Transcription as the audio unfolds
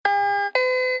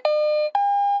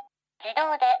自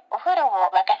動でお風呂を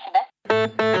沸かします。お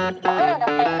風呂の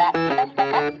線は来ました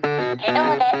か？自動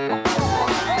でお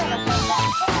風呂の線が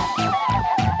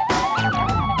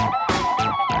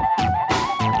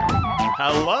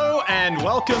Hello and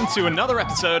welcome to another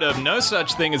episode of No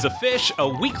Such Thing as a Fish, a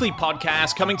weekly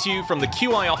podcast coming to you from the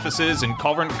QI offices in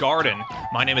Covent Garden.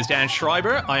 My name is Dan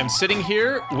Schreiber. I am sitting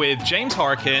here with James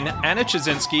Harkin, Anna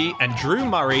Chazinski, and Drew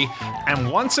Murray.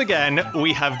 And once again,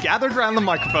 we have gathered around the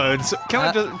microphones.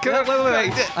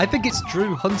 Wait. I think it's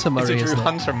Drew Hunter Murray. It's a Drew isn't it?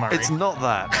 Hunter Murray. It's not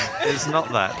that. It's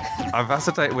not that.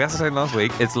 We ascertained last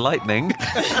week. It's lightning.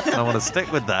 And I want to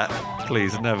stick with that.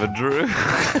 Please, never Drew.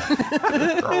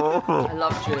 I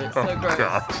love Drew. It's so gross.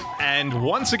 And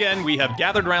once again, we have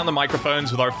gathered around the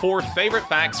microphones with our 4 favorite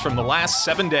facts from the last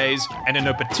 7 days. And in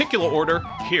no particular order,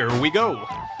 here we go.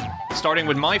 Starting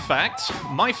with my fact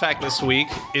this week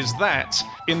is that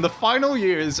in the final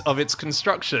years of its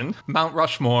construction, Mount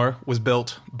Rushmore was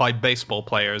built by baseball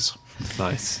players.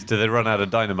 Nice. Did they run out of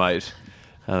dynamite?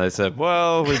 And they said,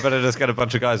 well, we better just get a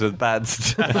bunch of guys with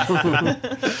bats.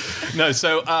 No,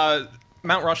 so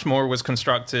Mount Rushmore was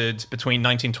constructed between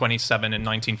 1927 and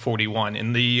 1941.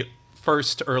 In the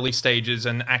first early stages,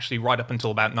 and actually right up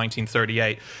until about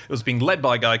 1938, it was being led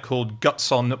by a guy called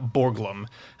Gutzon Borglum.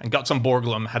 And Gutzon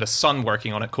Borglum had a son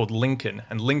working on it called Lincoln,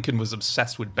 and Lincoln was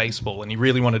obsessed with baseball, and he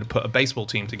really wanted to put a baseball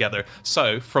team together.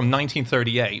 So from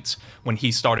 1938, when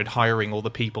he started hiring all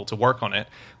the people to work on it,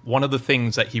 one of the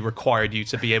things that he required you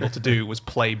to be able to do was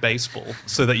play baseball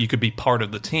so that you could be part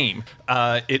of the team.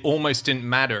 It almost didn't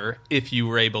matter if you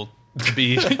were able to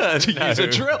use a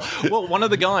drill. Well, one of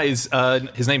the guys,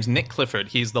 his name's Nick Clifford.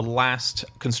 He's the last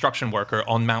construction worker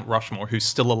on Mount Rushmore who's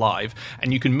still alive,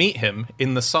 and you can meet him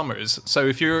in the summers. So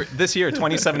if you're this year,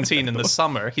 2017, in the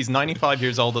summer, he's 95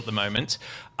 years old at the moment.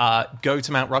 Go to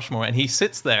Mount Rushmore, and he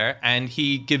sits there and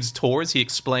he gives tours. He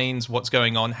explains what's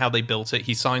going on, how they built it.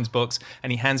 He signs books,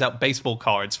 and he hands out baseball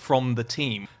cards from the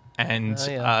team. And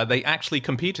they actually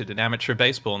competed in amateur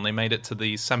baseball, and they made it to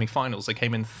the semifinals. They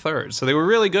came in third, so they were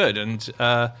really good. And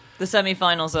The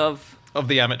semifinals of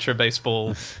the amateur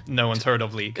baseball, no one's heard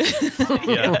of league.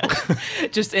 Yeah,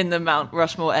 just in the Mount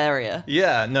Rushmore area.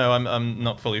 yeah. No, I'm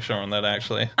not fully sure on that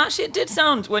actually. Actually, it did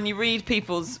sound, when you read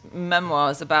people's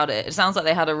memoirs about it, it sounds like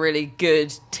they had a really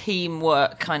good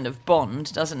teamwork kind of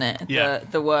bond, doesn't it? Yeah.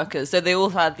 The workers. So they all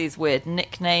had these weird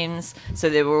nicknames. So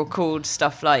they were all called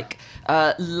stuff like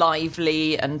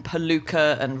Lively and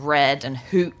Palooka and Red and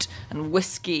Hoot and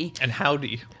Whiskey. And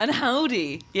Howdy. And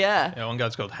Howdy, yeah. Yeah, one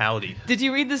guy's called Howdy. Did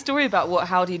you read the story about what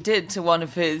Howdy did to one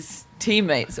of his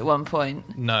teammates at one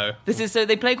point? No. So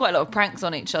they play quite a lot of pranks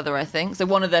on each other, I think. So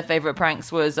one of their favourite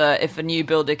pranks was if a new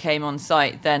builder came on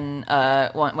site, then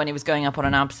when he was going up on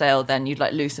an abseil, then you'd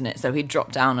like loosen it so he'd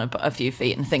drop down a few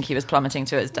feet and think he was plummeting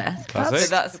to his death. Classic.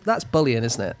 So That's bullying,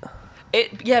 isn't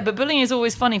it? but bullying is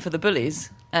always funny for the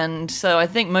bullies, and so I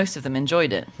think most of them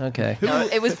enjoyed it. Okay. No,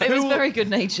 it was very good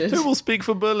natured. Who will speak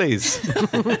for bullies?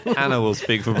 Anna will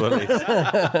speak for bullies.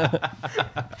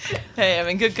 Hey, I'm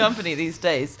in good company these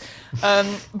days.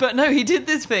 But no, he did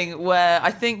this thing where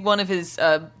I think one of his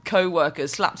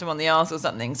co-workers slapped him on the arse or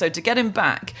something. So to get him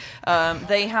back,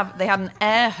 they had an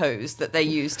air hose that they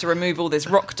used to remove all this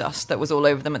rock dust that was all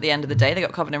over them at the end of the day. They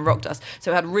got covered in rock dust.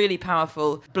 So it had really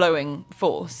powerful blowing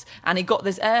force. And he got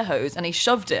this air hose and he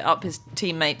shoved it up his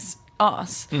teammate's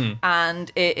arse,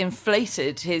 and it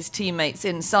inflated his teammates'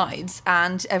 insides,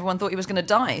 and everyone thought he was going to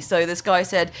die. So this guy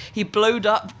said he blowed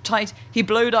up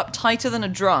tighter than a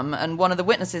drum, and one of the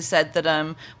witnesses said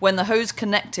that when the hose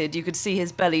connected, you could see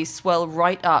his belly swell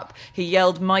right up. He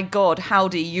yelled, "My God,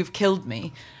 Howdy, you've killed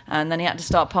me." And then he had to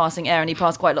start passing air, and he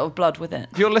passed quite a lot of blood with it.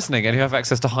 If you're listening and you have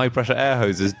access to high-pressure air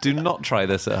hoses, do not try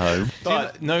this at home.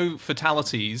 But no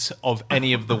fatalities of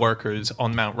any of the workers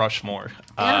on Mount Rushmore,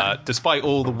 despite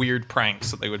all the weird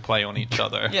pranks that they would play on each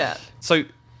other. Yeah. So,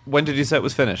 when did you say it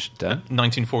was finished, Dan?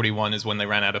 1941 is when they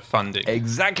ran out of funding.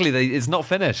 Exactly, it's not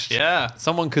finished. Yeah.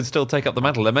 Someone could still take up the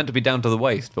mantle. They're meant to be down to the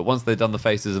waist, but once they'd done the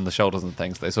faces and the shoulders and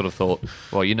things, they sort of thought,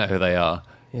 well, you know who they are.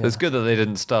 Yeah. It's good that they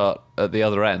didn't start at the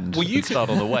other end. Well, you start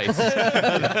on the waist.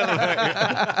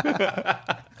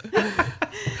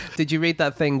 Did you read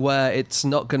that thing where it's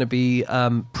not going to be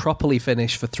properly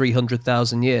finished for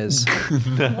 300,000 years?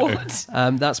 What?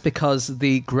 That's because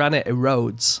the granite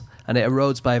erodes, and it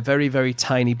erodes by a very, very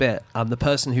tiny bit. And the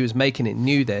person who was making it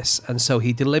knew this, and so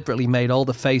he deliberately made all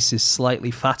the faces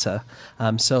slightly fatter,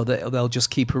 so that they'll just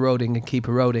keep eroding,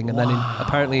 and then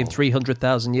apparently in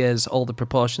 300,000 years, all the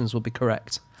proportions will be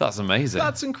correct. That's amazing.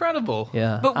 That's incredible.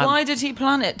 Yeah. But why did he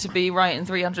plan it to be right in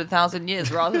 300,000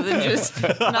 years rather than just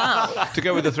now? To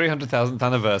go with the 300,000th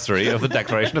anniversary of the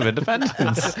Declaration of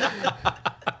Independence.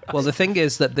 Well, the thing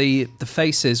is that the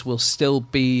faces will still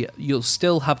be, you'll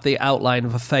still have the outline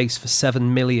of a face for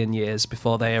 7 million years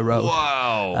before they erode.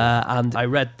 Wow. And I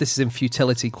read, this is in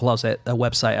Futility Closet, a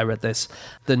website, I read this.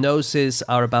 The noses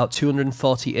are about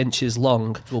 240 inches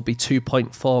long. It will be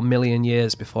 2.4 million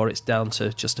years before it's down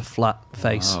to just a flat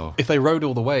face. Wow. If they rode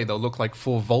all the way, they'll look like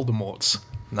 4 Voldemorts.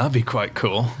 That'd be quite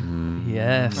cool.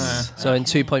 Yes. So in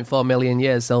 2.4 million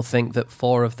years, they'll think that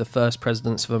 4 of the first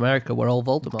presidents of America were all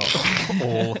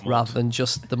Voldemort. Rather than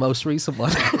just the most recent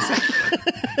one.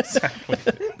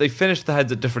 They finished the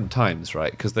heads at different times,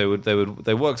 right? Because they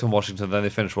worked on Washington, then they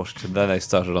finished Washington, then they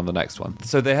started on the next one.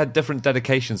 So they had different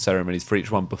dedication ceremonies for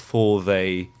each one before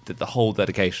they did the whole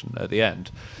dedication at the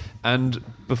end. And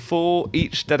before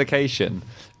each dedication,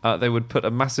 they would put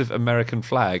a massive American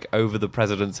flag over the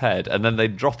president's head, and then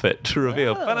they'd drop it to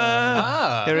reveal,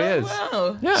 here he is.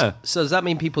 Wow. Yeah, So does that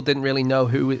mean people didn't really know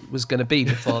who it was going to be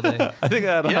before they... I think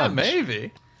they had a Yeah, hunch.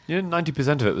 maybe. You know,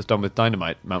 90% of it was done with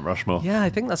dynamite, Mount Rushmore. Yeah, I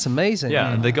think that's amazing.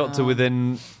 Yeah, and they got to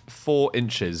within 4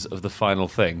 inches of the final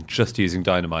thing just using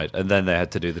dynamite, and then they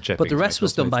had to do the chipping. But the to rest make it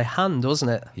was done smooth. by hand,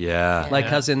 wasn't it? Yeah. Like,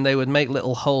 as in they would make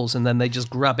little holes and then they just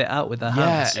grab it out with their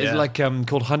Yeah, hands. it's like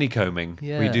called honeycombing.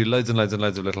 Yeah. We do loads and loads and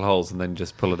loads of little holes and then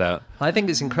just pull it out. I think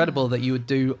it's incredible that you would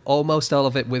do almost all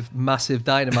of it with massive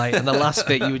dynamite, and the last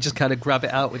bit you would just kind of grab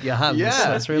it out with your hands.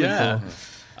 That's really cool.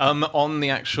 On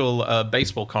the actual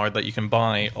baseball card that you can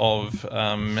buy of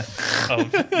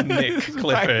Nick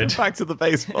Clifford. Back to the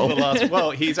baseball. Well,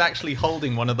 he's actually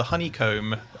holding one of the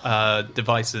honeycomb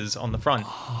devices on the front.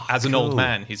 As an old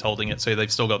man, he's holding it, so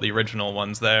they've still got the original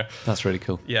ones there. That's really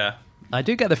cool. Yeah. I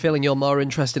do get the feeling you're more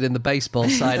interested in the baseball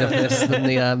side of this than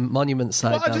the monument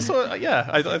side. Well, I just thought,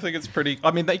 I think it's pretty...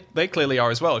 I mean, they clearly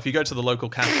are as well. If you go to the local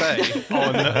cafe,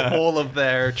 on all of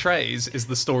their trays is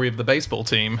the story of the baseball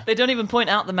team. They don't even point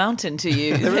out the mountain to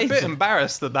you. They're a bit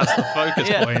embarrassed that that's the focus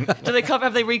point. Do they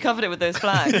have they recovered it with those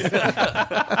flags?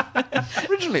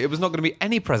 Originally, it was not going to be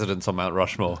any presidents on Mount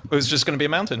Rushmore. It was just going to be a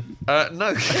mountain.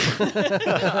 No.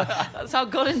 That's how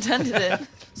God intended it.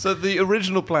 So the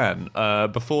original plan,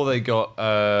 before they got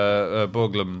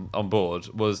Borglum on board,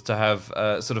 was to have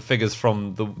sort of figures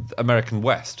from the American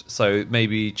West. So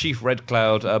maybe Chief Red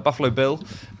Cloud, Buffalo Bill,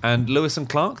 and Lewis and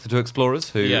Clark, the 2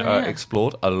 explorers who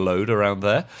explored a load around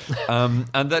there. And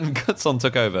then Gutzon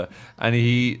took over, and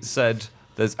he said,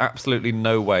 there's absolutely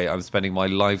no way I'm spending my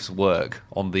life's work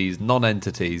on these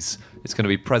non-entities. It's going to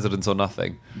be presidents or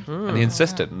nothing. And he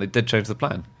insisted, and they did change the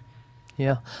plan.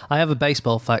 Yeah. I have a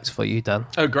baseball fact for you, Dan.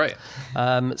 Oh, great.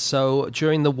 So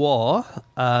during the war,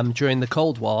 during the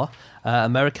Cold War,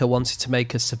 America wanted to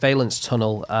make a surveillance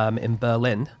tunnel in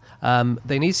Berlin.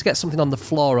 They needed to get something on the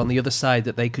floor on the other side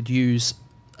that they could use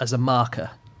as a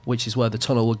marker, which is where the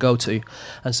tunnel would go to.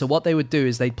 And so what they would do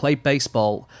is they'd play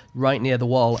baseball right near the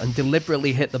wall and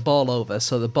deliberately hit the ball over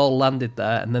so the ball landed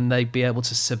there, and then they'd be able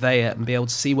to survey it and be able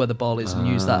to see where the ball is and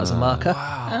use that as a marker.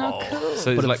 Oh, cool.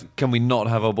 So it's like, can we not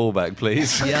have our ball back,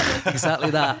 please? Yeah, exactly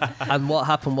that. And what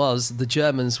happened was the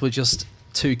Germans were just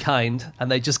too kind,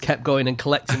 and they just kept going and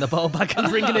collecting the ball back and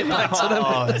bringing it back to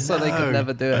them, so they could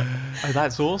never do it. Oh,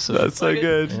 that's awesome. That's so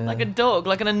good. Like a dog,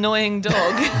 like an annoying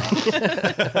dog.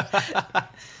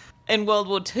 In World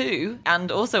War II,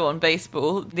 and also on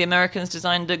baseball, the Americans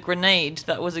designed a grenade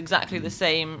that was exactly the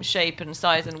same shape and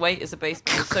size and weight as a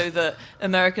baseball so that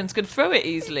Americans could throw it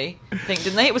easily. I think,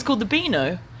 didn't they? It was called the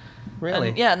Beano. Really?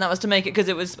 And, yeah, and that was to make it because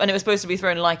it was supposed to be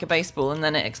thrown like a baseball, and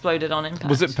then it exploded on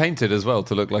impact. Was it painted as well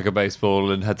to look like a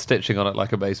baseball and had stitching on it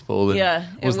like a baseball? And Yeah,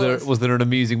 it was there an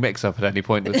amusing mix-up at any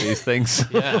point with these things?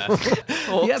 Yeah,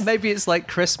 maybe it's like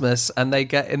Christmas and they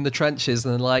get in the trenches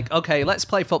and they're like, okay, let's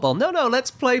play football. No, let's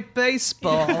play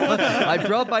baseball. I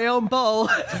brought my own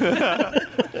ball.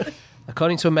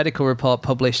 According to a medical report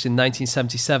published in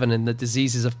 1977 in the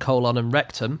Diseases of Colon and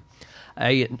Rectum,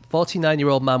 a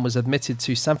 49-year-old man was admitted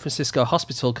to San Francisco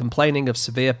hospital complaining of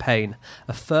severe pain.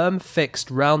 A firm, fixed,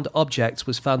 round object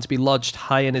was found to be lodged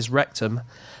high in his rectum.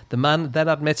 The man then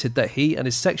admitted that he and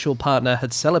his sexual partner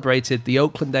had celebrated the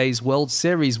Oakland A's World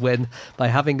Series win by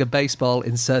having a baseball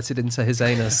inserted into his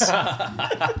anus.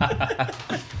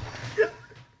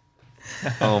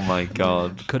 Oh my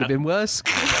God. Could have been worse.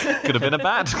 Could have been a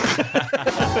bad.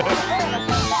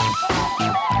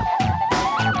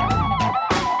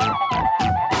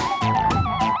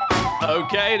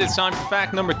 Okay, it is time for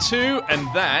fact number 2, and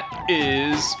that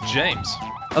is James.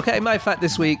 Okay, my fact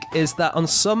this week is that on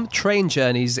some train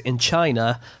journeys in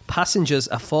China, passengers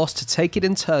are forced to take it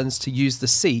in turns to use the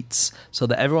seats so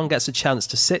that everyone gets a chance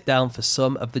to sit down for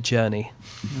some of the journey.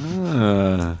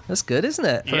 That's good, isn't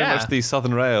it? Very much the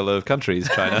Southern Rail of countries,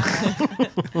 China.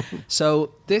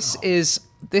 So this is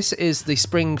this is the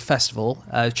Spring Festival,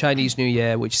 Chinese New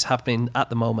Year, which is happening at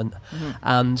the moment.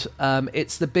 And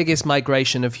it's the biggest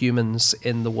migration of humans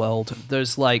in the world.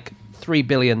 There's like 3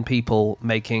 billion people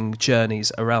making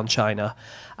journeys around China.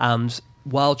 And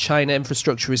while China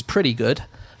infrastructure is pretty good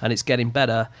and it's getting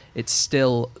better, it's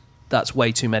still... that's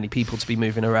way too many people to be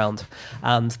moving around.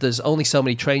 And there's only so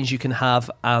many trains you can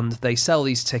have, and they sell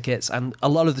these tickets, and a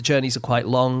lot of the journeys are quite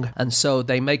long, and so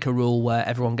they make a rule where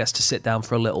everyone gets to sit down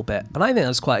for a little bit. And I think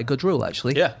that's quite a good rule,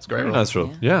 actually. Yeah, it's a great. Very nice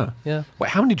rule. Yeah. Wait,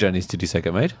 how many journeys did you say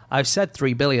get made? I've said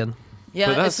 3 billion.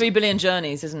 Yeah, it's 3 billion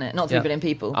journeys, isn't it? Not 3 billion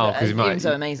people. Oh, because Helium's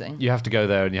so amazing. You have to go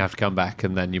there and you have to come back,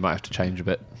 and then you might have to change a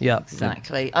bit. Yeah.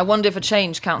 Exactly. I wonder if a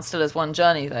change counts still as one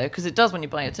journey, though, because it does when you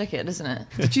buy a ticket, doesn't it?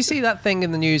 Did you see that thing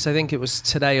in the news, I think it was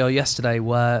today or yesterday,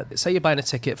 where, say you're buying a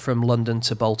ticket from London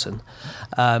to Bolton,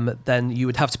 then you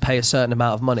would have to pay a certain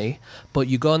amount of money, but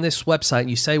you go on this website and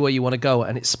you say where you want to go,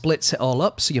 and it splits it all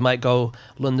up. So you might go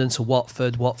London to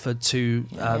Watford, Watford to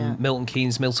Milton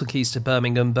Keynes to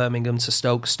Birmingham, Birmingham to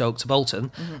Stoke, Stoke to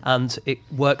Bolton, and it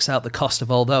works out the cost of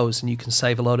all those, and you can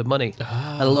save a load of money.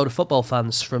 And a load of football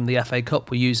fans from the FA Cup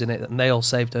were using it, and they all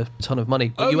saved a ton of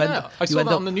money. But I saw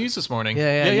that on the news this morning.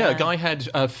 Yeah. A guy had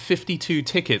 52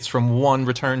 tickets from one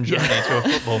return journey to a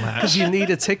football match. Because you need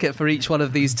a ticket for each one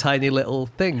of these tiny little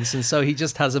things, and so he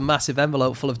just has a massive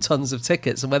envelope full of tons of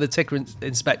tickets, and when the ticket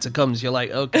inspector comes, you're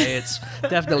like, okay, it's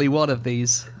definitely one of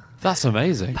these. That's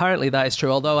amazing. Apparently that is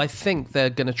true, although I think they're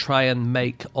going to try and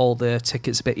make all the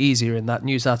tickets a bit easier. In that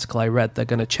news article I read, they're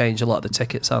going to change a lot of the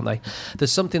tickets, aren't they?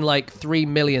 There's something like 3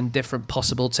 million different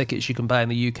possible tickets you can buy in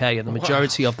the UK, and the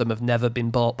majority of them have never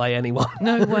been bought by anyone.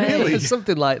 No way. Really?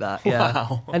 Something like that, yeah.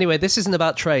 Wow. Anyway, this isn't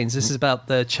about trains. This is about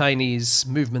the Chinese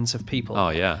movement of people. Oh,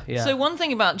 yeah. So one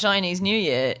thing about Chinese New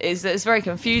Year is that it's very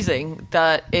confusing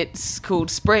that it's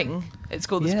called spring. It's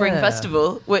called the Spring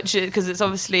Festival, which because it's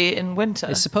obviously in winter.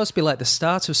 It's supposed to be like the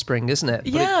start of spring, isn't it?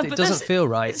 But yeah, it doesn't feel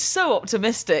right. It's so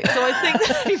optimistic. So I think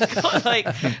that you've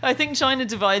got I think China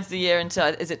divides the year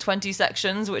into 20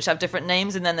 sections, which have different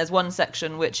names, and then there's one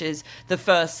section which is the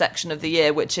first section of the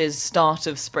year, which is start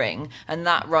of spring, and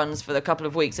that runs for a couple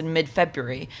of weeks in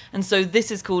mid-February. And so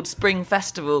this is called Spring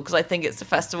Festival because I think it's a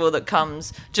festival that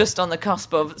comes just on the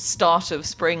cusp of start of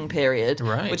spring period,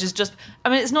 right? Which is just, I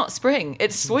mean, it's not spring.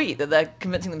 It's sweet that they're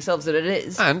convincing themselves that it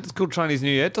is. And it's called Chinese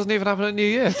New Year. It doesn't even happen at New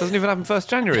Year. It doesn't even happen 1st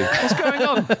January. What's going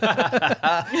on?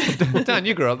 Dan,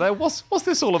 you grew up there. What's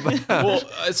this all about? Well,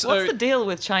 What's the deal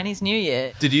with Chinese New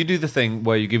Year? Did you do the thing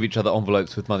where you give each other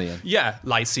envelopes with money in? Yeah,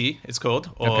 Lai Si, it's called,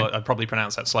 or Okay. I'd probably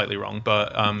pronounce that slightly wrong,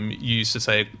 but you used to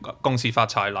say "Gong Xi Fa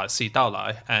Cai Lai Si Dao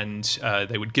Lai," and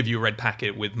they would give you a red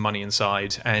packet with money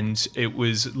inside. And it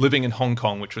was living in Hong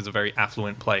Kong, which was a very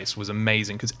affluent place, was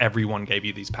amazing because everyone gave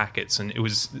you these packets, and it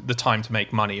was the time to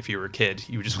make money if you were a kid.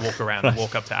 You would just walk around and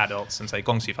walk up to adults and say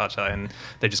 "Gong Xi Fa Cai," and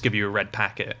they just give you a red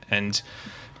packet. And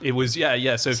it was, so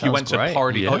if you Sounds went to great. a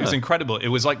party, Yeah. it was incredible. It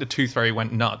was like the Tooth Fairy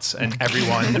went nuts and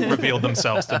everyone revealed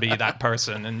themselves to be that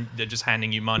person and they're just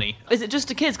handing you money. Is it just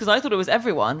to kids? Because I thought it was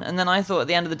everyone, and then I thought at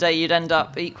the end of the day you'd end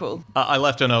up equal. I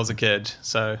left when I was a kid,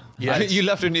 so yeah. You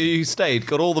left and you stayed,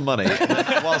 got all the money,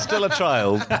 while still a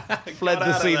child, fled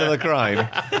the scene of the crime.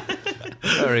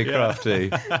 Very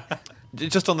crafty.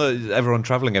 Just on everyone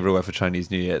travelling everywhere for Chinese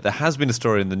New Year, there has been a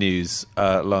story in the news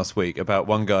last week about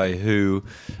one guy who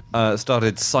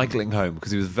started cycling home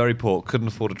because he was very poor, couldn't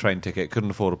afford a train ticket,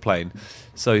 couldn't afford a plane.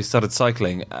 So he started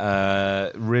cycling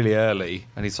really early,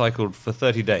 and he cycled for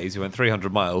 30 days. He went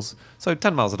 300 miles, so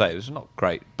 10 miles a day, which is not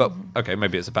great. But, okay,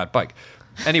 maybe it's a bad bike.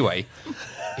 Anyway,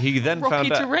 he then Rocky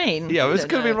found out... terrain. Yeah, it was You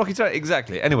going to don't be rocky terrain,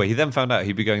 exactly. Anyway, he then found out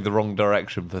he'd be going the wrong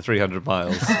direction for 300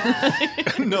 miles.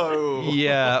 No.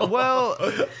 Yeah, well,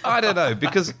 I don't know,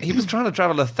 because he was trying to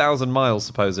travel 1,000 miles,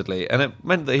 supposedly, and it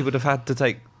meant that he would have had to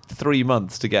take 3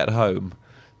 months to get home.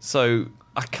 So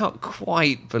I can't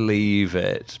quite believe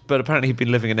it. But apparently he'd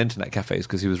been living in internet cafes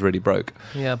because he was really broke.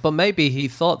 Yeah, but maybe he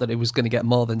thought that it was going to get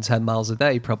more than 10 miles a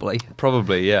day, probably.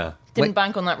 Probably, yeah. Didn't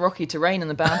bank on that rocky terrain and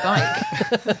the bad bike.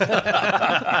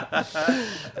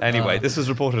 Anyway, this was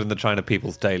reported in the China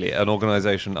People's Daily, an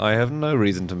organisation I have no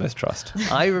reason to mistrust.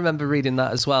 I remember reading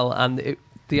that as well, and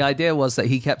the idea was that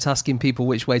he kept asking people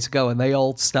which way to go, and they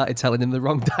all started telling him the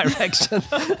wrong direction.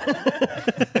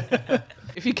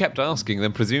 If he kept asking,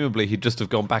 then presumably he'd just have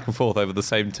gone back and forth over the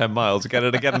same 10 miles again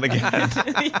and again and again.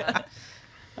 Yeah.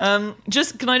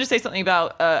 Can I just say something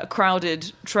about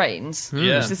crowded trains?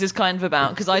 Yeah. Which this is kind of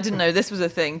about, because I didn't know this was a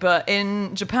thing, but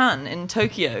in Japan, in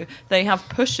Tokyo, they have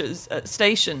pushers at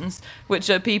stations, which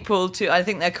are people I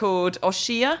think they're called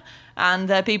oshiya, and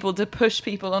they're people to push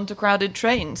people onto crowded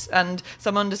trains. And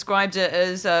someone described it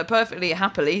as perfectly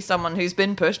happily, someone who's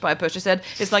been pushed by a pusher said,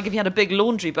 it's like if you had a big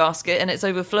laundry basket and it's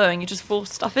overflowing, you just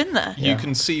force stuff in there. You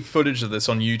can see footage of this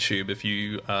on YouTube if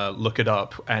you look it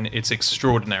up, and it's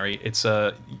extraordinary. It's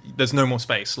there's no more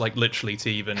space, like literally, to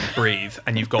even breathe,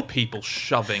 and you've got people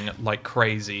shoving like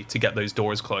crazy to get those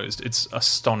doors closed. It's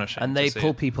astonishing. And they to see.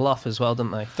 pull people off as well,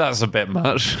 don't they? That's a bit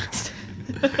much.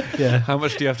 Yeah. How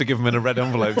much do you have to give them in a red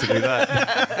envelope to do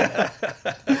that?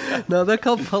 No, they're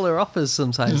called puller offers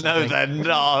sometimes. No, they're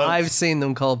not. I've seen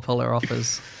them called puller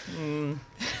offers. I'm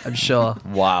sure.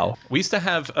 Wow. We used to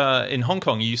have, in Hong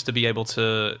Kong, you used to be able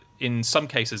to, in some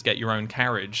cases, get your own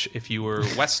carriage if you were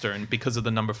Western because of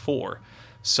the number 4.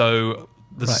 So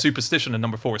the superstition of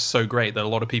number 4 is so great that a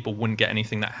lot of people wouldn't get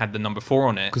anything that had the number 4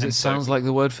 on it. Because it sounds like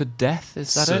the word for death,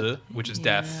 is that it? Which is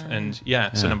death, and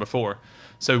so number 4.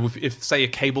 So if say a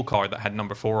cable car that had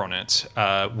number 4 on it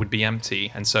would be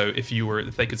empty, and so if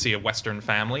they could see a Western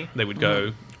family, they would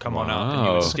go, "Come on up," and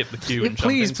you would skip the queue and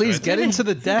Please, jump into it. get into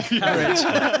the death carriage.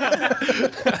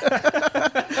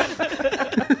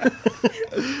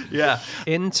 Yeah.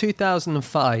 In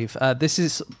 2005, this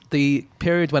is the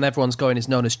period when everyone's going is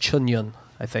known as Chunyun,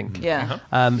 I think. Yeah.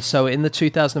 So in the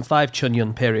 2005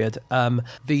 Chunyun period,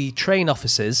 the train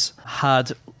offices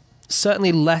had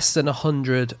certainly less than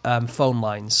 100 phone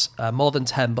lines, more than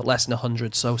 10, but less than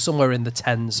 100, so somewhere in the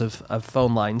tens of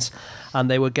phone lines, and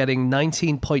they were getting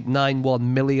 19.91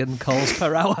 million calls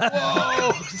per hour.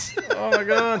 Whoa! Oh my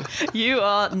god! You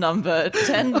are number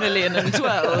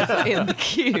 10,012 in the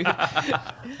queue.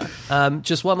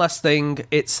 Just one last thing,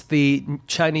 it's the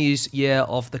Chinese year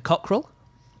of the cockerel.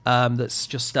 That's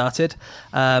just started.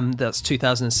 That's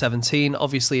 2017.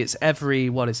 Obviously, it's every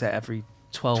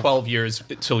 12 years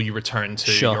till you return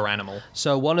to Sure. your animal.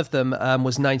 So one of them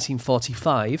was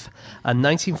 1945, and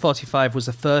 1945 was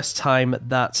the first time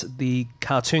that the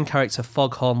cartoon character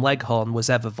Foghorn Leghorn was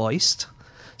ever voiced.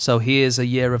 So he is a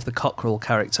year of the cockerel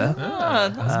character. Oh,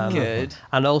 that's good.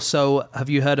 And also, have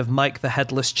you heard of Mike the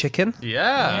Headless Chicken?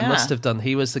 Yeah. Yeah. Must have done.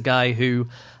 He was the guy who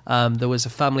there was a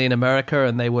family in America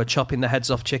and they were chopping the heads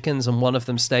off chickens, and one of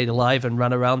them stayed alive and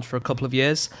ran around for a couple of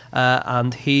years.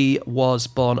 And he was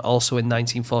born also in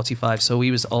 1945, so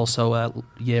he was also a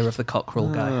year of the cockerel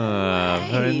guy.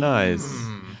 Very nice.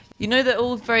 You know they're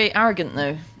all very arrogant,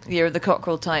 though. The year of the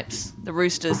cockerel types, the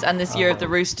roosters, and this year of the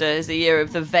rooster is the year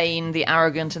of the vain, the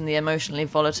arrogant, and the emotionally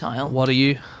volatile. What are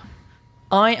you?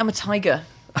 I am a tiger.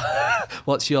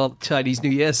 What's your Chinese New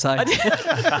Year sign?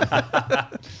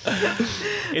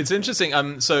 It's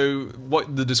interesting. So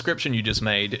what the description you just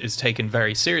made is taken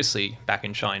very seriously back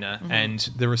in China, and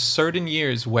there are certain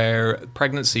years where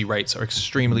pregnancy rates are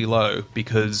extremely low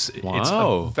because it's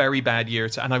a very bad year.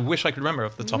 And I wish I could remember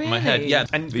off the top of my head. Really? Yeah,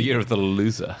 and The year of the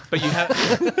loser. but you have.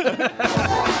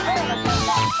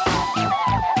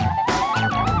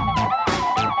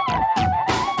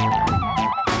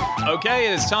 Okay,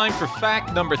 it is time for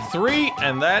fact number 3,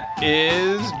 and that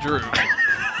is Drew.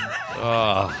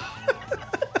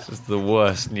 This is the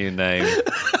worst new name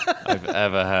I've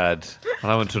ever had.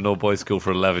 And I went to an all-boys school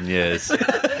for 11 years.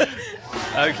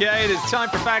 Okay, it is time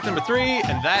for fact number 3,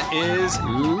 and that is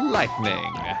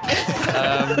Lightning.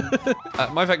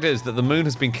 My fact is that the moon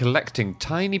has been collecting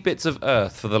tiny bits of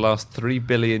Earth for the last 3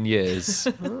 billion years.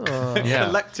 Yeah.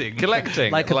 Collecting.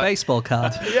 Like a baseball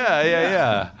card.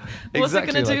 Yeah. What's it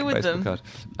Exactly gonna do like a with baseball them?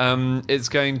 card.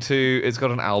 It's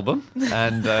got an album,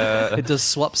 and It does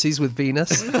swapsies with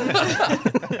Venus.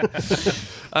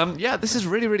 this is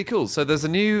really, really cool. So there's a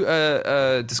new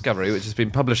discovery which has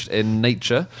been published in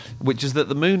Nature, which is that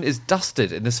the moon is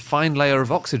dusted in this fine layer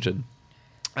of oxygen.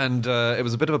 And it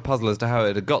was a bit of a puzzle as to how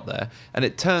it had got there. And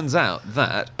it turns out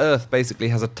that Earth basically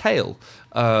has a tail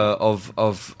of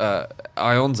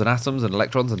ions and atoms and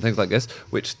electrons and things like this,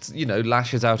 which,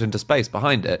 lashes out into space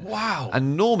behind it. Wow.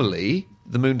 And normally,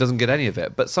 the moon doesn't get any of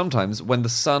it. But sometimes when the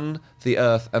sun, the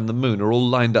Earth, and the moon are all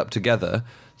lined up together,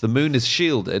 the moon is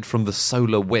shielded from the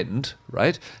solar wind,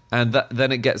 right? And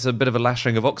then it gets a bit of a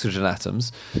lashing of oxygen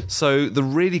atoms. So the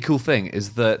really cool thing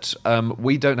is that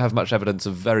we don't have much evidence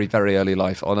of very, very early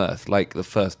life on Earth, like the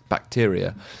first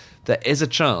bacteria. There is a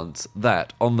chance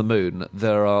that on the moon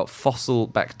there are fossil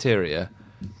bacteria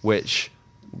which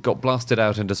got blasted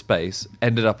out into space,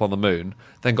 ended up on the moon,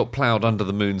 then got ploughed under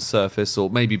the moon's surface or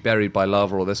maybe buried by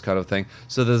lava or this kind of thing.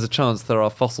 So there's a chance there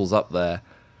are fossils up there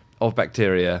of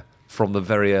bacteria from the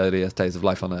very earliest days of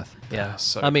life on Earth. Yeah.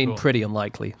 So I mean, cool. pretty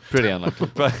unlikely. Pretty unlikely.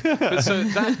 But so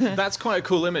that's quite a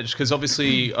cool image because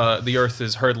obviously the Earth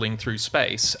is hurtling through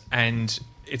space, and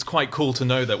it's quite cool to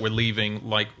know that we're leaving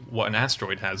like what an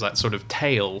asteroid has, that sort of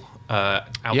tail out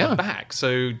the back.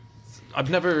 So I've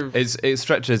never. It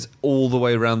stretches all the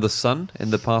way around the sun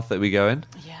in the path that we go in.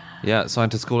 Yeah. Yeah,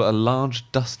 scientists call it a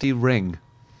large dusty ring.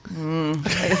 Do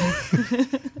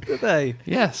they?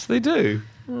 Yes, they do.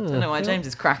 I don't know why James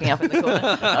is cracking up in the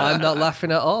corner. I'm not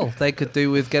laughing at all. They could do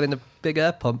with getting a big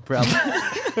air pump round.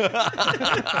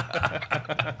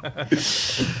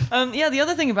 The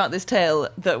other thing about this tail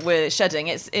that we're shedding,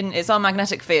 it's our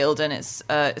magnetic field, and it's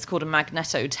called a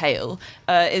magneto-tail,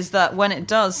 is that when it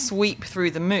does sweep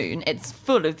through the moon, it's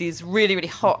full of these really, really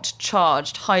hot,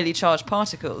 highly charged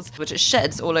particles, which it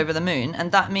sheds all over the moon,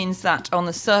 and that means that on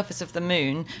the surface of the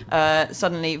moon,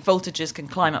 suddenly voltages can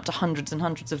climb up to hundreds and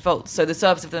hundreds of volts. So the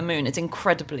surface of the moon is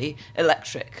incredibly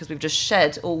electric because we've just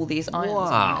shed all these ions.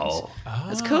 Wow. On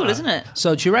it. It's cool, isn't it?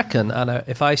 So do you reckon, Anna,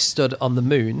 if I stood on the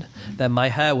moon, then my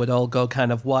hair would all go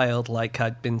kind of wild like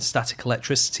I'd been static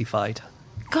electricity-fied?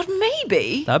 God,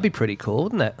 maybe. That'd be pretty cool,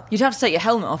 wouldn't it? You'd have to take your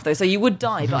helmet off, though, so you would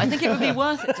die, but I think it would be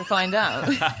worth it to find out.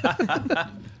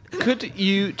 Could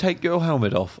you take your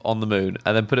helmet off on the moon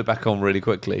and then put it back on really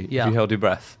quickly if Yeah. you held your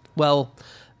breath? Well,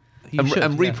 you should,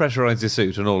 and yeah. repressurize your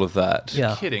suit and all of that?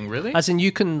 Yeah. Kidding, really? As in,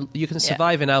 you can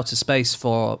survive in outer space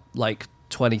for like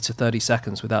 20 to 30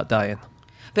 seconds without dying.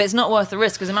 But it's not worth the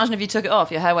risk, because imagine if you took it off,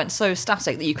 your hair went so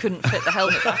static that you couldn't fit the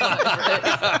helmet back on over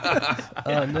it.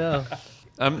 Oh, no.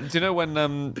 Do you know when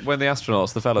the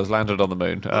astronauts, the fellows, landed on the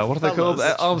moon? What are they called?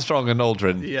 Armstrong and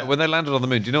Aldrin. Yeah. When they landed on the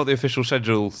moon, do you know what the official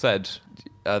schedule said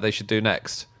they should do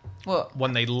next? What?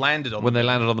 When they landed on When they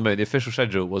landed on the moon, the official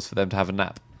schedule was for them to have a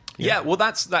nap. Yeah, well,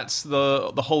 that's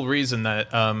the whole reason that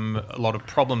a lot of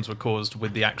problems were caused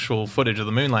with the actual footage of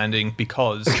the moon landing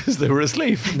because they were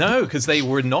asleep. no, because they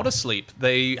were not asleep.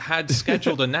 They had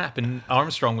scheduled a nap, and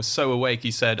Armstrong was so awake he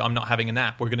said, "I'm not having a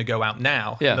nap. We're going to go out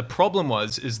now." Yeah. And the problem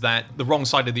is that the wrong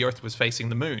side of the Earth was facing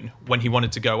the moon when he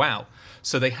wanted to go out.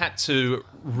 So they had to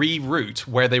reroute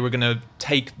where they were going to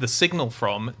take the signal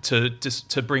from to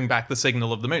bring back the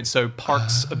signal of the moon. So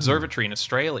Parkes Observatory in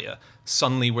Australia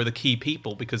suddenly were the key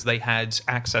people because they had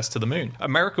access to the moon.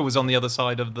 America was on the other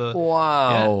side of the...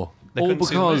 Wow. They All couldn't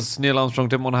see the because Neil Armstrong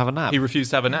didn't want to have a nap. He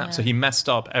refused to have a nap, so he messed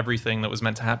up everything that was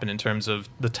meant to happen in terms of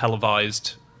the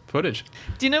televised footage.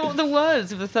 Do you know what the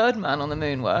words of the third man on the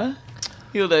moon were?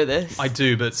 You'll know this. I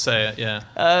do, but say it, yeah.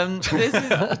 This is,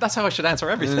 That's how I should answer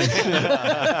everything.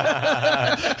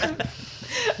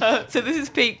 so this is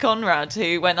Pete Conrad,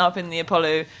 who went up in the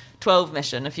Apollo 12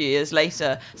 mission a few years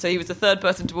later. So he was the third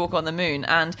person to walk on the moon,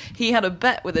 and he had a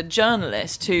bet with a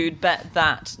journalist who'd bet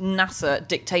that NASA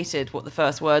dictated what the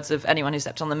first words of anyone who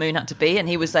stepped on the moon had to be, and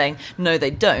he was saying, no,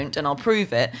 they don't, and I'll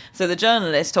prove it. So the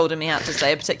journalist told him he had to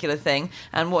say a particular thing,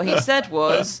 and what he said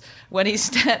was, when he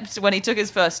took his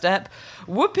first step,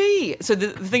 whoopee! So the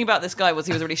thing about this guy was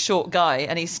he was a really short guy,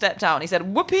 and he stepped out and he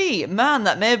said, whoopee! Man,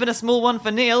 that may have been a small one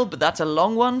for Neil, but that's a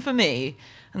long one for me.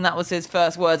 And that was his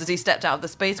first words as he stepped out of the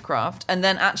spacecraft. And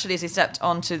then actually as he stepped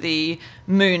onto the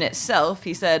moon itself,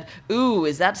 he said, ooh,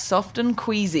 is that soft and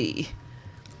queasy?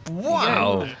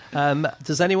 Wow.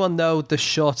 Does anyone know the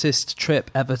shortest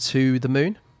trip ever to the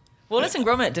moon? Wallace and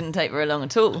Gromit didn't take very long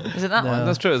at all. Is it that one?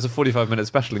 That's true. It's a 45-minute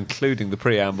special, including the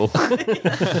preamble.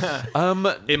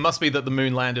 It must be that the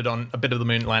moon landed on... A bit of the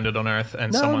moon landed on Earth,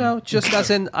 and No, someone... no, just as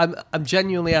in, I'm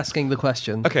genuinely asking the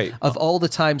question. Okay. Of all the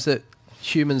times that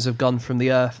humans have gone from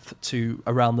the Earth to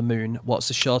around the moon, what's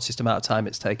the shortest amount of time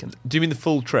it's taken? Do you mean the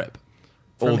full trip?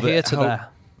 From here to there.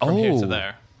 From here to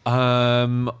there.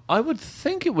 I would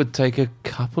think it would take a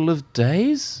couple of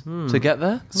days to get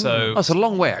there. So... That's a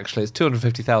long way, actually. It's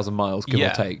 250,000 miles, give or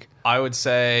take. I would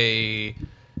say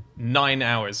 9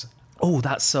 hours. Oh,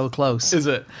 that's so close. Is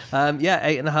it? Yeah,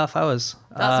 8.5 hours.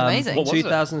 That's amazing. What was it?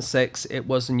 2006, it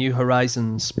was a New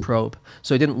Horizons probe.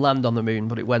 So it didn't land on the moon,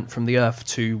 but it went from the Earth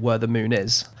to where the moon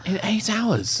is In 8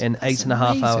 hours? in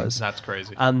 8.5 hours. That's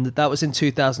crazy. And that was in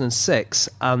 2006,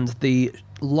 and the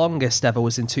longest ever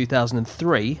was in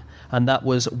 2003, and that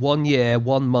was 1 year,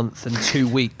 1 month, and 2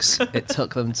 weeks it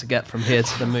took them to get from here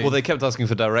to the moon. Well, they kept asking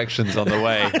for directions on the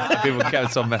way. People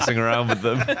kept on messing around with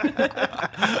them.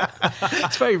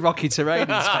 It's very rocky terrain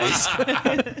in space.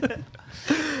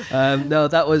 No,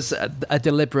 that was a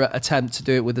deliberate attempt to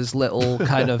do it with as little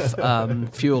kind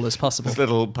of fuel as possible. As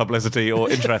little publicity or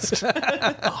interest.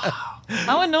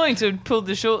 How annoying to have pulled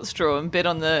the short straw and bid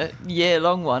on the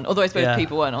year-long one. Although I suppose Yeah.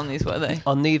 people weren't on these, were they?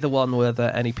 On neither one were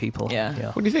there any people.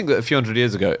 Yeah. When you think that a few hundred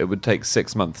years ago it would take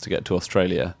 6 months to get to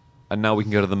Australia, and now we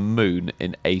can go to the moon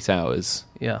in 8 hours,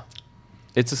 Yeah.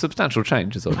 it's a substantial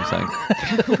change, is what I'm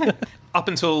saying. Up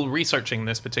until researching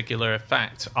this particular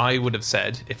fact, I would have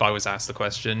said, if I was asked the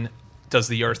question, does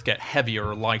the Earth get heavier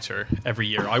or lighter every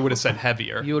year? I would have said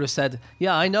heavier. You would have said,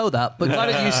 yeah, I know that, but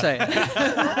why don't you say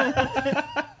it?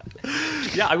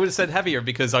 Yeah, I would have said heavier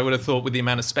because I would have thought with the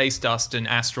amount of space dust and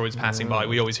asteroids passing by,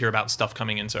 we always hear about stuff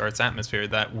coming into Earth's atmosphere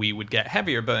that we would get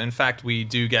heavier, but in fact we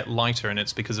do get lighter, and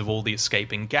it's because of all the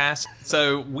escaping gas.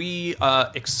 So we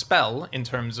expel, in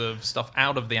terms of stuff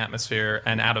out of the atmosphere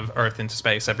and out of Earth into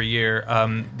space every year,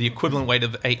 the equivalent weight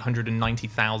of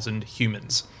 890,000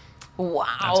 humans. Wow.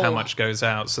 That's how much goes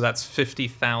out. So that's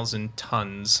 50,000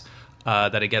 tons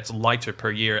that it gets lighter per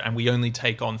year, and we only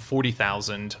take on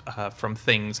 40,000 from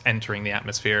things entering the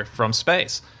atmosphere from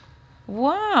space.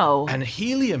 Wow. And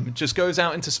helium just goes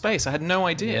out into space. I had no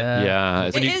idea. Yeah,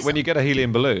 when you get a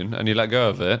helium balloon and you let go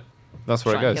of it, that's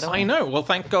where it Try and goes. get away. I know. Well,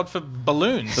 thank God for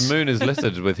balloons. The moon is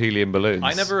littered with helium balloons.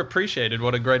 I never appreciated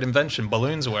what a great invention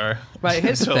balloons were. Right,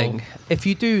 here's the until- thing. If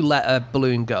you do let a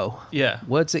balloon go, Yeah.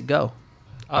 where'd it go?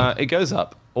 It goes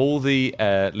up. All the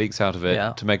air leaks out of it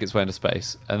Yeah. to make its way into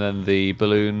space, and then the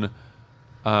balloon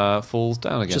falls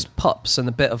down again. Just pops and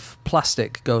a bit of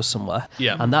plastic goes somewhere.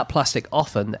 Yeah. And that plastic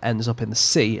often ends up in the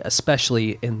sea,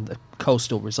 especially in the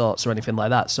coastal resorts or anything like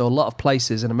that. So a lot of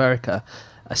places in America,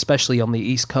 especially on the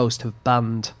East Coast, have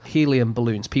banned helium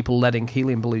balloons, people letting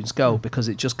helium balloons go because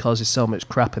it just causes so much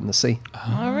crap in the sea.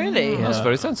 Oh, really? That's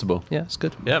very sensible. Yeah, it's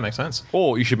good. Yeah, makes sense.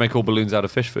 Or you should make all balloons out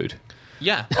of fish food.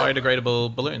 Yeah,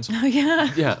 biodegradable balloons. Oh,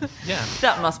 yeah. Yeah. Yeah.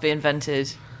 That must be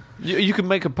invented. You can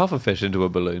make a pufferfish into a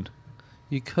balloon.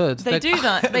 You could. They do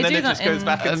that. And They then do it that just goes in.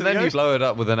 back And into then the you ocean. blow it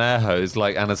up with an air hose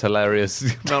like Anna's hilarious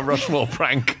Mount Rushmore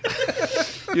prank.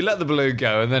 You let the balloon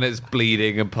go, and then it's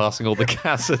bleeding and passing all the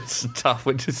gas and stuff,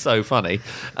 which is so funny.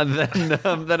 And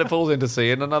then it falls into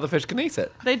sea, and another fish can eat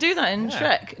it. They do that in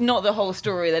Shrek. Not the whole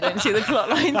story. They don't see the plot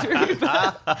line through,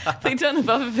 but they turn the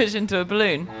pufferfish into a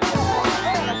balloon.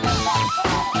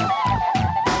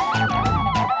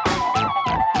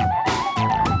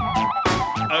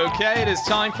 Okay, it is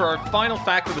time for our final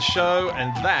fact of the show,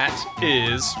 and that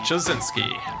is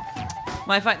Jasinski.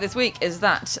 My fact this week is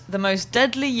that the most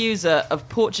deadly user of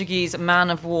Portuguese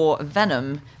man-of-war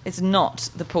venom is not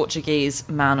the Portuguese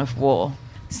man-of-war.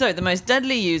 So, the most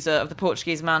deadly user of the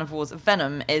Portuguese man-of-war's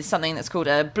venom is something that's called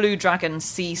a blue dragon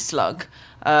sea slug,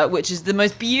 which is the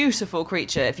most beautiful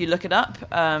creature. If you look it up,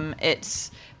 it's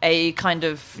a kind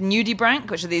of nudibranch,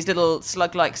 which are these little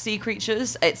slug-like sea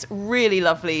creatures. It's really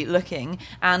lovely looking,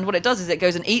 and what it does is it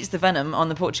goes and eats the venom on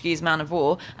the Portuguese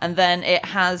man-of-war, and then it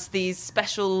has these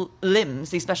special limbs,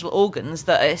 these special organs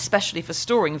that are especially for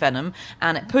storing venom,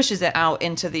 and it pushes it out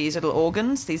into these little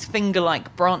organs, these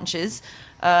finger-like branches,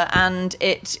 and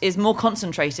it is more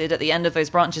concentrated at the end of those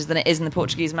branches than it is in the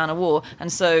Portuguese man-of-war,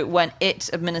 and so when it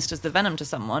administers the venom to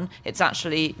someone, it's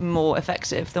actually more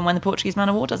effective than when the Portuguese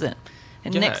man-of-war does it.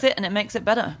 It nicks it and it makes it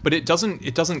better. But it doesn't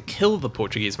kill the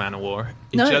Portuguese man-of-war.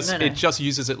 No. It just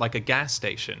uses it like a gas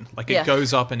station. Like it Yeah.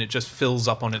 goes up and it just fills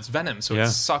up on its venom, so Yeah. it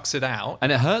sucks it out.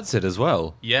 And it hurts it as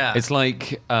well. Yeah. It's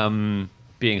like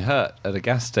being hurt at a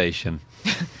gas station.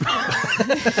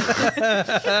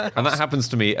 And that happens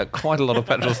to me at quite a lot of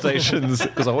petrol stations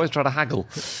because I always try to haggle.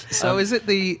 So it's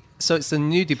the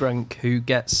nudibranch who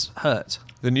gets hurt?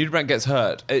 The nudibranch gets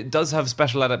hurt. It does have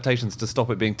special adaptations to stop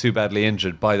it being too badly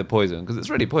injured by the poison because it's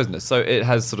really poisonous. So it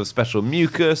has sort of special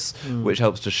mucus which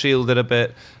helps to shield it a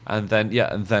bit, and then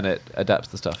it adapts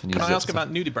the stuff and Can uses I it ask for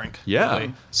about nudibranch? Yeah.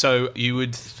 quickly? So you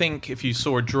would think if you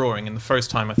saw a drawing, and the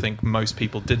first time I think most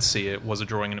people did see it was a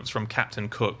drawing, and it was from Captain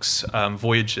Cook's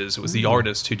Voyages. It was the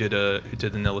artist who did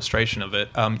an illustration of it.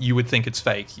 You would think it's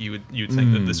fake. You'd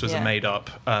think that this was a made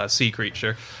up sea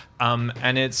creature,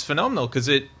 and it's phenomenal because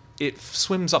it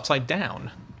swims upside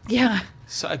down. Yeah.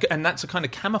 So, and that's a kind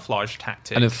of camouflage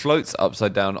tactic. And it floats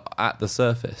upside down at the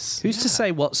surface. Who's to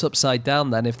say what's upside down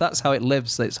then? If that's how it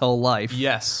lives its whole life.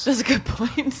 Yes. That's a good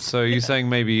point. So you're saying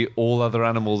maybe all other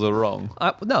animals are wrong?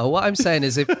 No, what I'm saying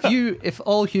is if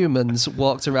all humans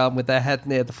walked around with their head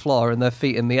near the floor and their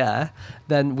feet in the air,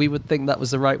 then we would think that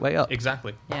was the right way up.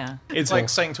 Exactly. Yeah. It's like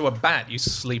saying to a bat, you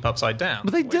sleep upside down.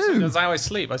 But they do. That's how I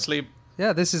sleep. I sleep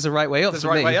Yeah, this is the right way up. the for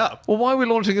right me. way up. Well, why are we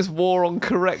launching this war on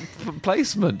correct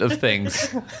placement of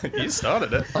things? You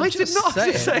started it. I did just not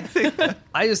saying. say anything.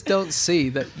 I just don't see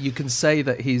that you can say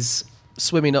that he's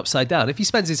swimming upside down. If he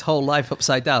spends his whole life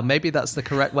upside down, maybe that's the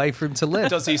correct way for him to live.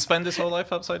 Does he spend his whole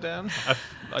life upside down?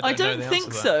 I know don't the think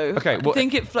answer to that. so. Okay, I well-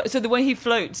 think so the way he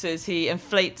floats is he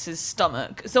inflates his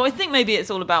stomach. So I think maybe it's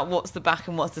all about what's the back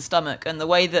and what's the stomach. And the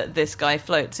way that this guy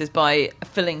floats is by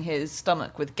filling his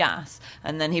stomach with gas,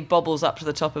 and then he bobbles up to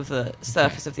the top of the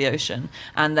surface of the ocean,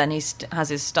 and then he has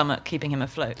his stomach keeping him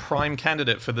afloat. Prime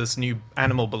candidate for this new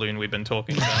animal balloon we've been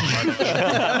talking about. by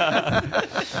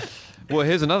the way. Well,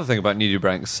 here's another thing about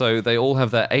nudibranchs. So they all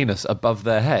have their anus above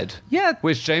their head. Yeah.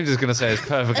 Which James is going to say is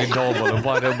perfectly normal, and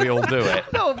why don't we all do it?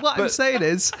 No, what I'm saying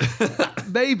is,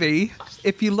 maybe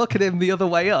if you look at him the other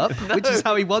way up, which is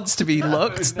how he wants to be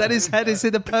looked, then his head is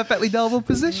in a perfectly normal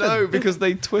position. No, because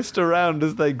they twist around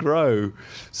as they grow.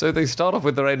 So they start off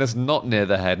with their anus not near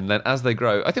their head, and then as they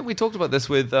grow, I think we talked about this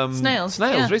with Snails,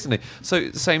 yeah. recently.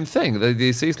 So same thing.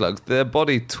 These sea slugs, their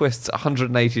body twists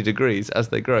 180 degrees as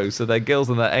they grow, so their gills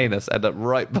and their anus end up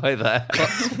right by there.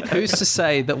 Who's to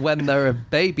say that when they're a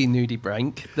baby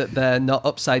nudibranch that they're not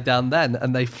upside down then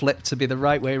and they flip to be the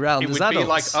right way around It as would be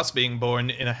adults? like us being born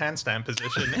in a handstand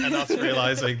position and us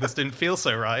realizing this didn't feel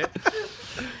so right.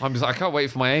 I can't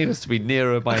wait for my anus to be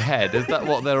nearer my head. Is that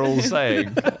what they're all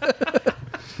saying?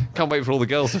 Can't wait for all the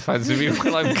girls to fancy me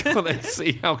when I'm going to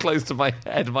see how close to my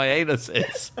head my anus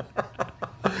is.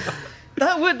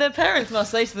 Their parents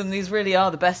must say to them, these really are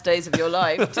the best days of your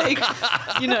life. Take,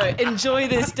 enjoy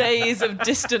these days of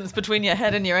distance between your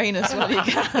head and your anus while you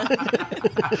can.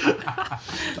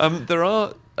 There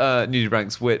are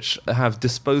nudibranchs which have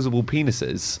disposable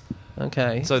penises.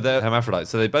 Okay. So they're hermaphrodites.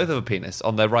 So they both have a penis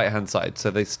on their right-hand side. So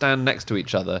they stand next to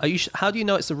each other. How do you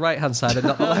know it's the right-hand side and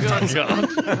not the left-hand side?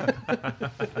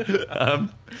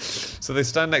 So they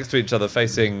stand next to each other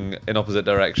facing in opposite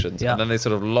directions. Yeah. And then they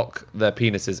sort of lock their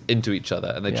penises into each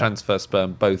other and they Yeah. transfer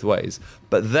sperm both ways.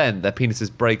 But then their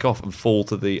penises break off and fall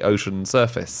to the ocean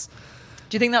surface.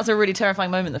 Do you think that's a really terrifying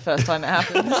moment the first time it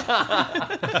happens?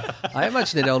 I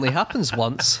imagine it only happens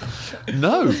once.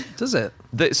 No. Does it?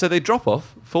 So they drop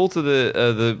off, fall to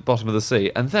the bottom of the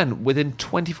sea, and then within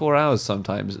 24 hours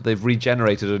sometimes they've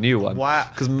regenerated a new one. Wow.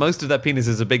 Because most of their penis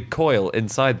is a big coil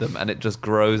inside them and it just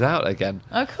grows out again.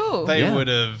 Oh, cool. They Yeah. would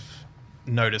have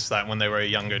noticed that when they were a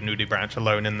younger nudibranch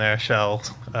alone in their shell,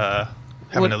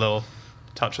 having a little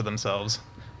touch of themselves.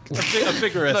 A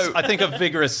vigorous, I think a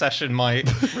vigorous session might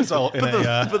result in Again,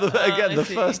 I the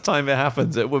see. first time it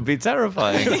happens, it would be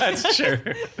terrifying. That's true.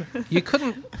 You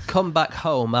couldn't come back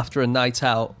home after a night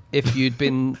out if you'd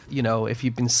been, if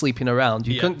you'd been sleeping around.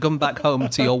 You Yeah. couldn't come back home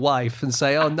to your wife and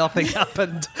say, "Oh, nothing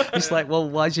happened." It's like, well,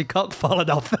 why's your cock falling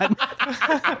off then?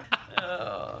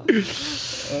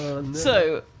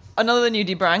 So, another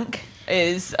nudibranch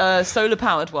is a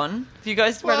solar-powered one. Have you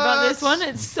guys read about this one?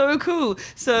 It's so cool.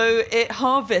 So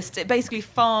it basically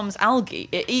farms algae.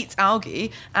 It eats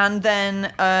algae, and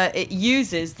then it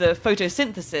uses the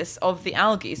photosynthesis of the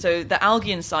algae. So the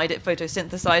algae inside it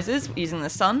photosynthesizes using the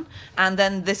sun, and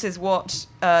then this is what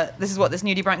this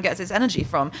nudibranch gets its energy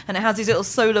from. And it has these little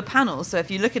solar panels. So if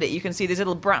you look at it, you can see these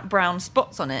little brown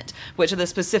spots on it, which are the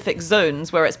specific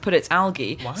zones where it's put its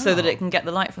algae, so that it can get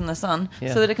the light from the sun,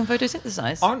 Yeah. so that it can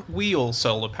photosynthesize. Aren't we all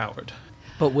solar powered?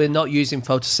 But we're not using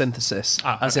photosynthesis,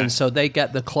 as in, okay. so they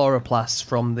get the chloroplasts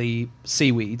from the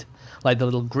seaweed, like the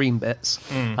little green bits,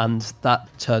 and that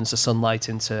turns the sunlight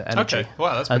into energy. Okay,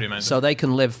 wow, that's pretty And amazing. so they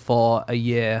can live for a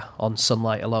year on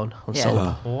sunlight alone, on Yeah.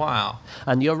 solar. Wow.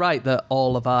 And you're right that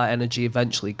all of our energy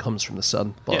eventually comes from the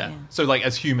sun. But Yeah. So, like,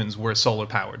 as humans, we're solar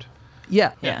powered.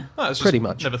 yeah. Yeah. Oh, it's just Pretty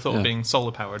much. Never thought of being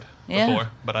solar powered Yeah. before,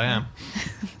 but I am.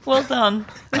 Well done.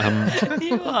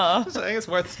 You are. So I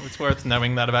think it's worth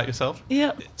knowing that about yourself.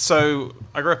 Yeah. So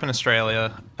I grew up in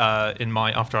Australia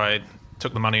after I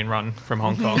took the money and run from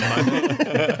Hong Kong.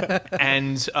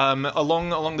 And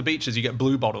along the beaches, you get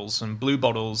blue bottles. And blue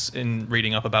bottles, in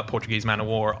reading up about Portuguese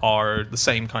man-o-war, are the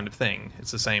same kind of thing.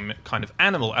 It's the same kind of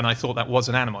animal. And I thought that was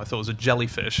an animal. I thought it was a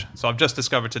jellyfish. So I've just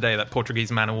discovered today that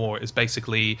Portuguese man-o-war is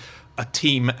basically a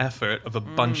team effort of a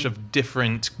bunch of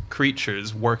different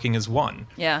creatures working as one.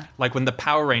 Yeah. Like when the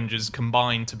Power Rangers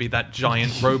combine to be that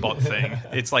giant robot thing.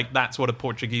 It's like that's what a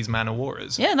Portuguese man-o-war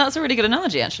is. Yeah, that's a really good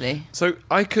analogy, actually. So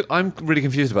I'm really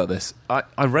confused about this.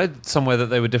 I read somewhere that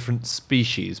they were different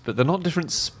species, but they're not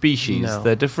different species. No.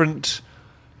 They're different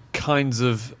kinds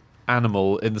of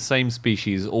animal in the same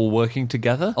species all working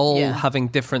together. All Yeah. having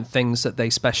different things that they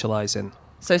specialize in.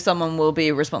 So someone will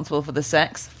be responsible for the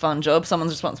sex, fun job.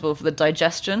 Someone's responsible for the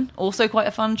digestion, also quite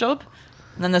a fun job.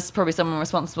 And then there's probably someone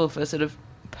responsible for sort of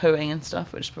pooing and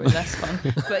stuff, which is probably less fun.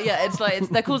 But yeah,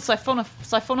 they're called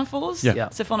siphonophores. Yeah. Yeah.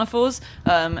 Siphonophores.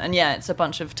 And yeah, it's a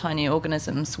bunch of tiny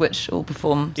organisms which all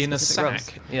perform In a specific roles.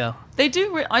 sack. Yeah. They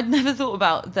do. I'd never thought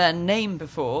about their name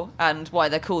before and why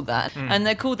they're called that. And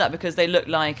they're called that because they look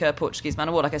like a Portuguese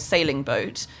man-o-war, like a sailing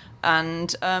boat.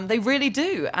 And they really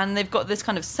do. And they've got this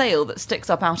kind of sail that sticks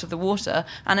up out of the water,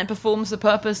 and it performs the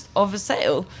purpose of a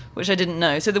sail, which I didn't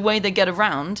know. So the way they get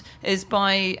around is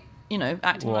by,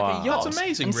 acting like Wow. a yacht. That's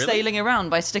amazing, And really. sailing around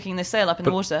by sticking this sail up in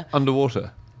the water.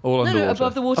 Underwater. All underwater. No,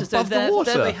 above the water. Above the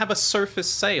water? They have a surface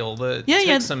sail that Yeah,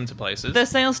 takes them to places. Their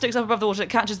sail sticks up above the water, it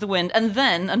catches the wind, and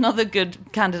then another good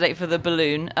candidate for the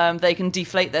balloon, they can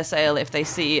deflate their sail if they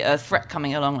see a threat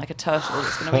coming along, like a turtle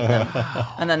that's going to eat them,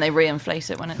 and then they re-inflate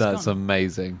it when it's That's gone.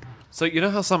 amazing. So you know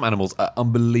how some animals are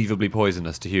unbelievably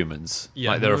poisonous to humans?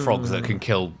 Yeah. Like there are frogs that can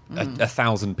kill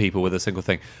 1,000 people with a single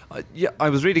thing. I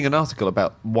was reading an article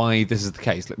about why this is the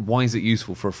case. Like, why is it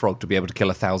useful for a frog to be able to kill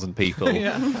 1,000 people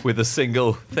with a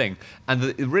single thing? And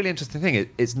the really interesting thing is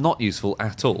it's not useful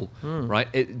at all, right?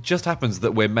 It just happens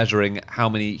that we're measuring how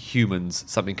many humans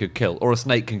something could kill. Or a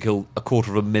snake can kill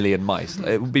 250,000 mice.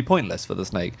 It would be pointless for the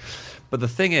snake. But the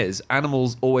thing is,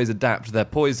 animals always adapt their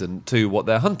poison to what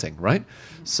they're hunting, right?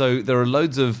 So there are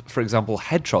loads of, for example,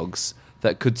 hedgehogs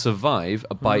that could survive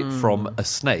a bite from a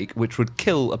snake, which would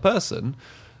kill a person,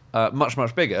 much,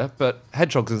 much bigger. But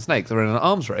hedgehogs and snakes are in an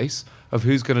arms race of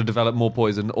who's going to develop more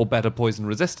poison or better poison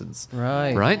resistance.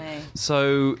 Right. Okay.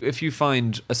 So if you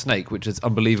find a snake which is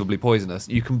unbelievably poisonous,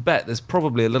 you can bet there's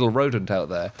probably a little rodent out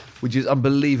there which is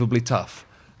unbelievably tough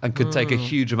and could take a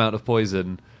huge amount of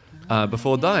poison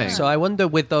before dying. So I wonder,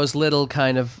 with those little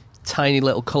kind of tiny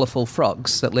little colourful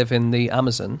frogs that live in the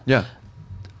Amazon, Yeah.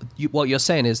 what you're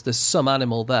saying is there's some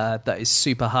animal there that is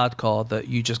super hardcore that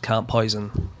you just can't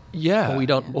poison. Yeah, Or we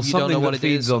don't- or you don't something know what that it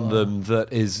feeds is, on or- them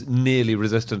that is nearly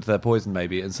resistant to their poison,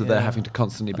 maybe, and so they're Yeah. having to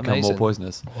constantly become Amazing. more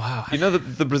poisonous. Wow. You know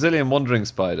the Brazilian wandering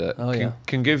spider Oh, yeah.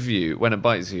 can give you, when it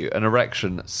bites you, an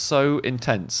erection so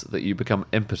intense that you become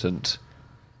impotent.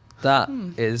 That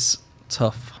is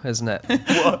tough, isn't it?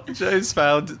 What James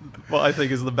found, what I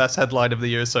think is the best headline of the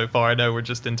year so far. I know we're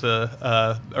just into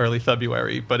early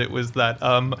February, but it was that.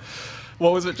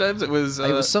 What was it, James? It was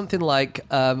something like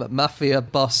mafia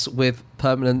boss with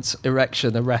permanent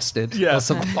erection arrested. yeah, Or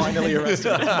something. finally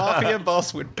arrested. Mafia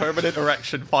boss with permanent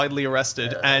erection finally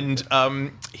arrested, and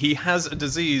he has a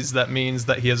disease that means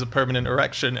that he has a permanent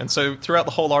erection. And so throughout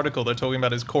the whole article, they're talking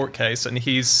about his court case, and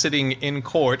he's sitting in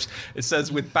court. It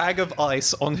says with bag of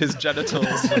ice on his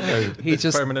genitals. He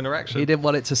just permanent erection. He didn't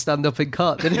want it to stand up in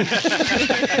court, did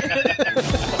he?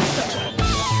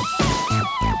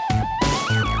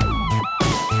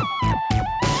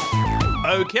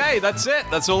 Okay, that's it.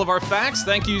 That's all of our facts.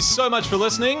 Thank you so much for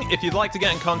listening. If you'd like to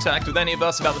get in contact with any of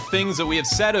us about the things that we have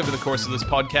said over the course of this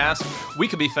podcast, we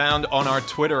can be found on our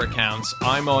Twitter accounts.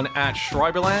 I'm on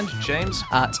 @Schreiberland, James,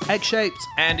 At egg-shaped.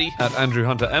 Andy, At Andrew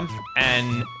Hunter M.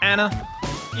 and Anna.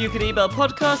 You can email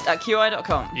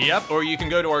podcast@qi.com. Yep, or you can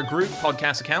go to our group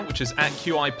podcast account, which is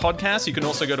 @QI Podcast. You can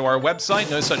also go to our website,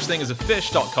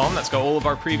 nosuchthingasafish.com. That's got all of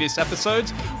our previous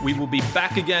episodes. We will be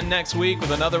back again next week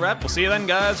with another ep. We'll see you then,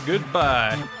 guys.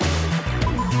 Goodbye.